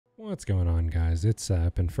What's going on, guys? It's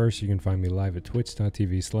Sap, and first you can find me live at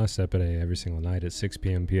twitch.tv/Separer every single night at 6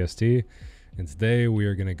 p.m. PST. And today we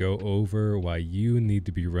are going to go over why you need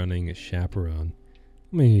to be running Chaperone.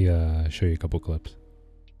 Let me show you a couple clips.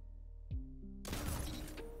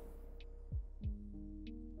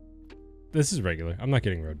 This is regular. I'm not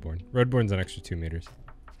getting Roadborne. Roadborne's an extra 2 meters.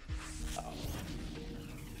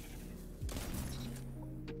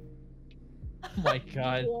 Oh my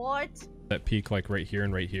god. What? That peak like right here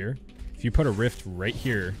and right here. If you put a rift right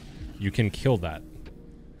here, you can kill that.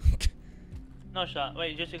 No shot.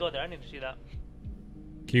 Wait, just to go there. I need to see that.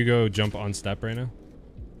 Can you go jump on step right now?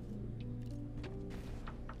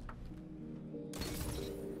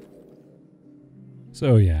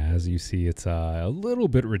 So yeah, as you see, it's a little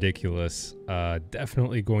bit ridiculous.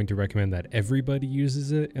 Definitely going to recommend that everybody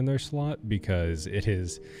uses it in their slot because it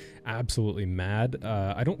is absolutely mad.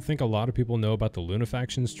 I don't think a lot of people know about the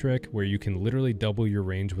Lunafactions trick where you can literally double your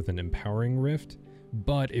range with an Empowering Rift.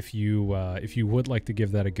 But if you would like to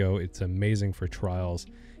give that a go, it's amazing for trials,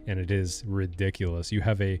 and it is ridiculous. You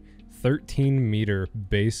have a 13 meter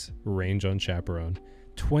base range on Chaperone,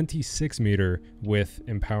 26 meter with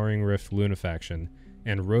Empowering Rift Lunafaction,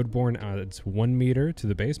 and Roadborne adds 1 meter to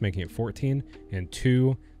the base, making it 14, and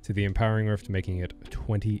 2 to the Empowering Rift, making it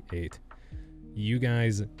 28. You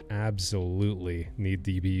guys absolutely need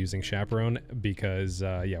to be using Chaperone because,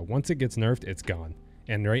 yeah, once it gets nerfed, it's gone.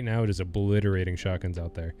 And right now, it is obliterating shotguns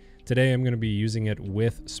out there. Today, I'm going to be using it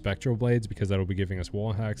with Spectral Blades because that'll be giving us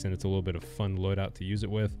wall hacks, and it's a little bit of fun loadout to use it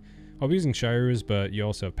with. I'll be using Shirus, but you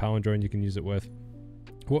also have Palindrome you can use it with.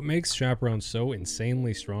 What makes Chaperone so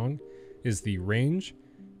insanely strong is the range,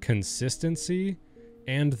 consistency,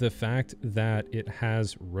 and the fact that it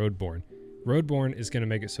has Roadborne. Roadborne is going to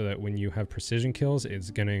make it so that when you have precision kills,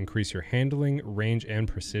 it's going to increase your handling, range, and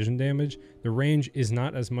precision damage. The range is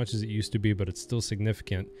not as much as it used to be, but it's still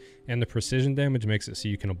significant. And the precision damage makes it so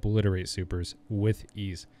you can obliterate supers with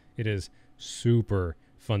ease. It is super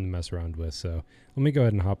fun to mess around with. So let me go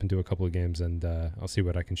ahead and hop into a couple of games, and I'll see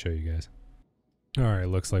what I can show you guys. All right,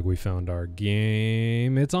 looks like we found our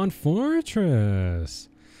game. It's on Fortress.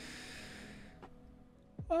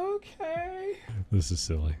 Okay. This is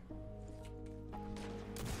silly.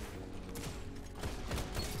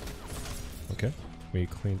 Okay, we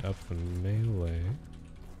cleaned up the melee.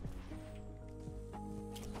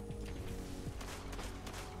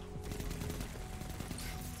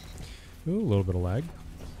 Ooh, a little bit of lag.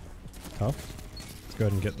 Tough. Let's go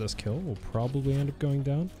ahead and get this kill. We'll probably end up going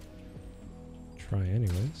down. Try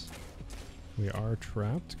anyways. We are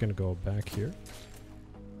trapped. Gonna go back here.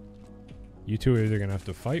 You two are either gonna have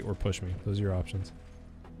to fight or push me. Those are your options.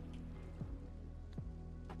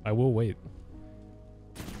 I will wait.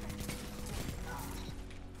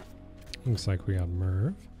 Looks like we got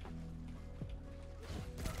Merv.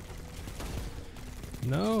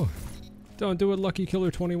 No! Don't do it, Lucky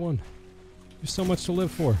Killer 21. There's so much to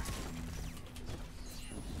live for.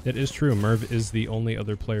 It is true, Merv is the only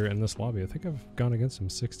other player in this lobby. I think I've gone against him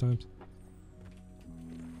 6 times.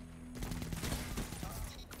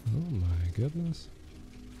 Oh my goodness.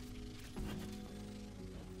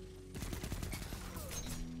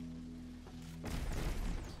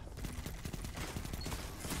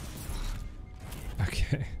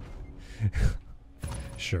 Okay.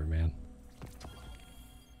 Sure, man.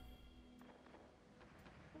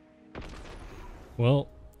 Well,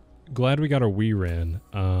 glad we got a Wii ran.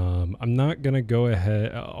 I'm not gonna go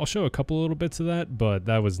ahead. I'll show a couple little bits of that, but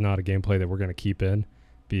that was not a gameplay that we're gonna keep in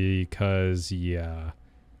because, yeah,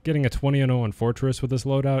 getting a 20-0 on Fortress with this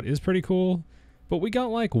loadout is pretty cool. But we got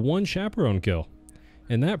like 1 Chaperone kill,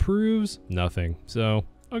 and that proves nothing. So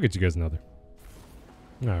I'll get you guys another.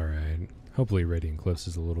 All right. Hopefully, Radiant Cliffs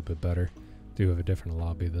is a little bit better. Do have a different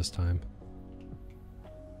lobby this time.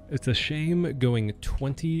 It's a shame going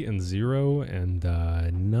 20-0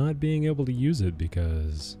 and not being able to use it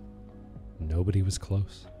because nobody was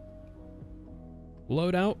close.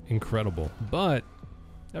 Loadout, incredible, but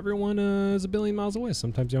everyone is a billion miles away.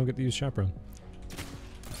 Sometimes you don't get to use Chaperone.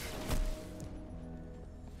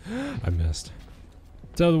 I missed.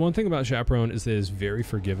 So the one thing about Chaperone is that it's very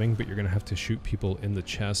forgiving, but you're going to have to shoot people in the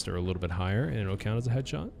chest or a little bit higher, and it'll count as a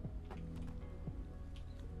headshot.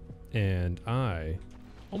 And I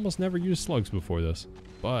almost never used slugs before this,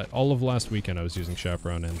 but all of last weekend I was using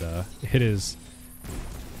Chaperone, and it is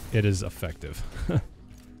effective.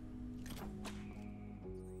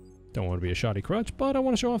 Don't want to be a shoddy crutch, but I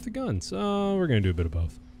want to show off the gun, so we're going to do a bit of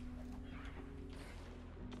both.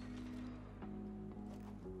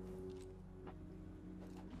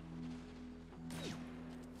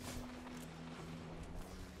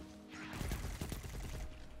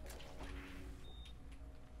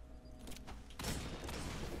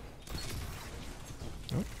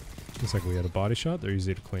 Looks like we had a body shot. They're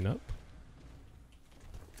easy to clean up.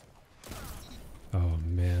 Oh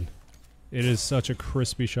man. It is such a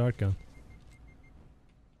crispy shotgun.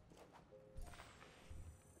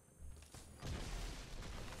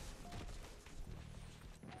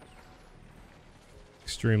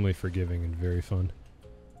 Extremely forgiving and very fun.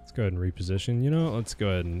 Let's go ahead and reposition. You know, let's go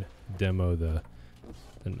ahead and demo the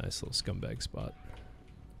nice little scumbag spot.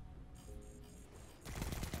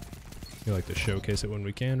 We like to showcase it when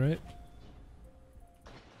we can, right?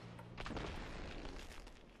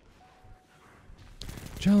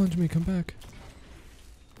 Challenge me, come back.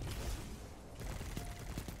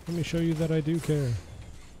 Let me show you that I do care.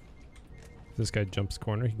 If this guy jumps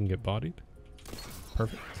corner, he can get bodied.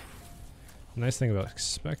 Perfect. The nice thing about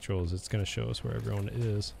Spectral is it's going to show us where everyone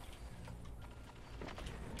is.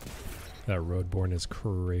 That Roadborne is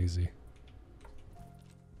crazy.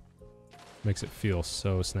 Makes it feel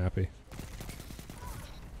so snappy.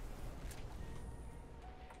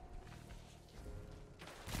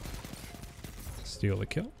 Steal the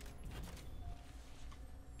kill.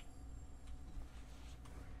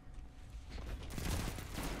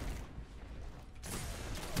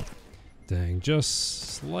 Dang, just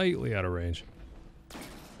slightly out of range.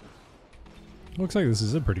 Looks like this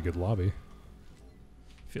is a pretty good lobby.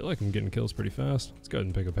 Feel like I'm getting kills pretty fast. Let's go ahead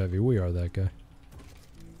and pick up heavy. We are that guy.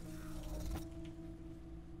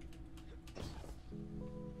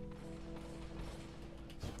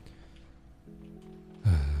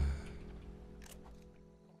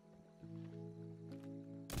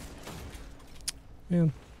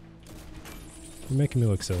 Man, you're making me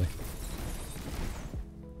look silly.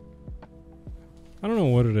 I don't know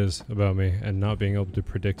what it is about me and not being able to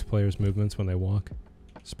predict players' movements when they walk.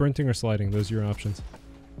 Sprinting or sliding, those are your options.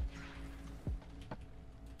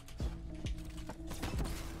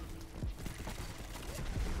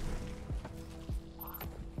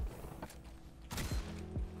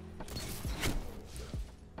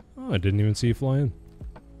 Oh, I didn't even see you fly in.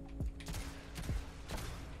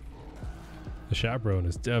 The Chaperone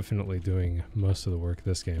is definitely doing most of the work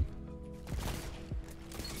this game.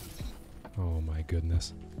 Oh my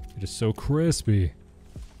goodness. It is so crispy.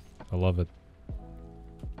 I love it.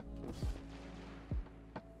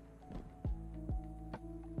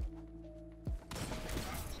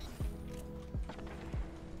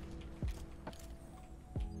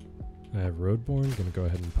 I have Roadborne, gonna go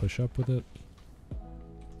ahead and push up with it.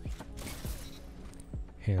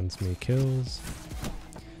 Hands me kills.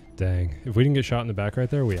 Dang. If we didn't get shot in the back right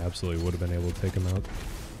there, we absolutely would have been able to take him out.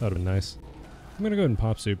 That would have been nice. I'm gonna go ahead and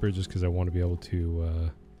pop super just because I want to be able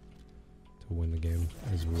to win the game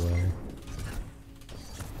as well.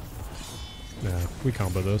 Nah, we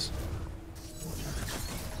combo those.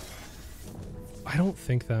 I don't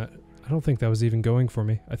think that was even going for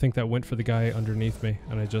me. I think that went for the guy underneath me,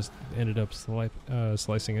 and I just ended up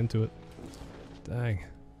slicing into it. Dang.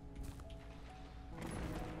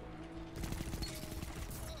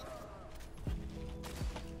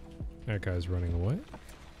 That guy's running away.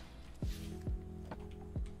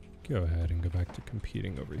 Go ahead and go back to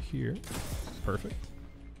competing over here. Perfect.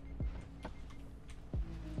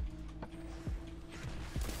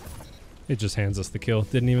 It just hands us the kill.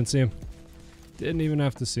 Didn't even see him. Didn't even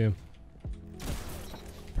have to see him.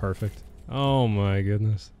 Perfect. Oh my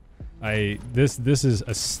goodness. This is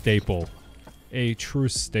a staple. A true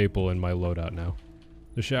staple in my loadout now.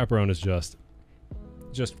 The Chaperone is just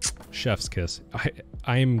chef's kiss.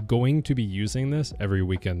 I am going to be using this every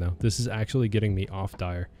weekend now. This is actually getting me off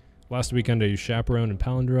dire. Last weekend I used Chaperone and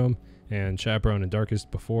Palindrome, and Chaperone and Darkest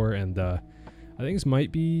before, and I think this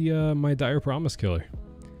might be my Dire Promise killer.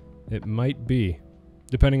 It might be,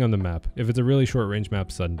 depending on the map. If it's a really short range map,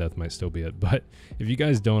 Sudden Death might still be it. But if you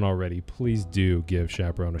guys don't already, please do give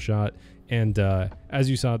Chaperone a shot. And as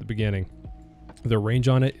you saw at the beginning, the range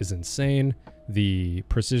on it is insane. The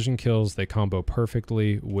precision kills, they combo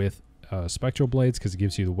perfectly with Spectral Blades because it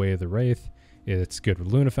gives you the Way of the Wraith. It's good with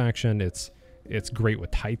Lunafaction. It's great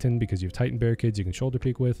with Titan because you have Titan barricades you can shoulder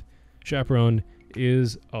peek with. Chaperone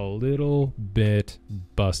is a little bit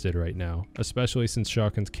busted right now, especially since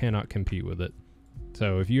shotguns cannot compete with it.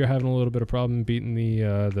 So if you're having a little bit of problem beating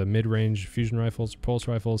the mid-range fusion rifles, pulse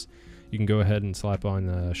rifles, you can go ahead and slap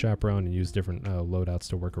on Chaperone and use different loadouts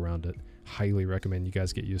to work around it. Highly recommend you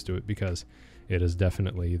guys get used to it because it is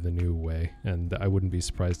definitely the new way, and I wouldn't be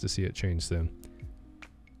surprised to see it change soon.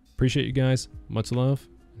 Appreciate you guys. Much love,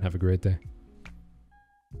 and have a great day.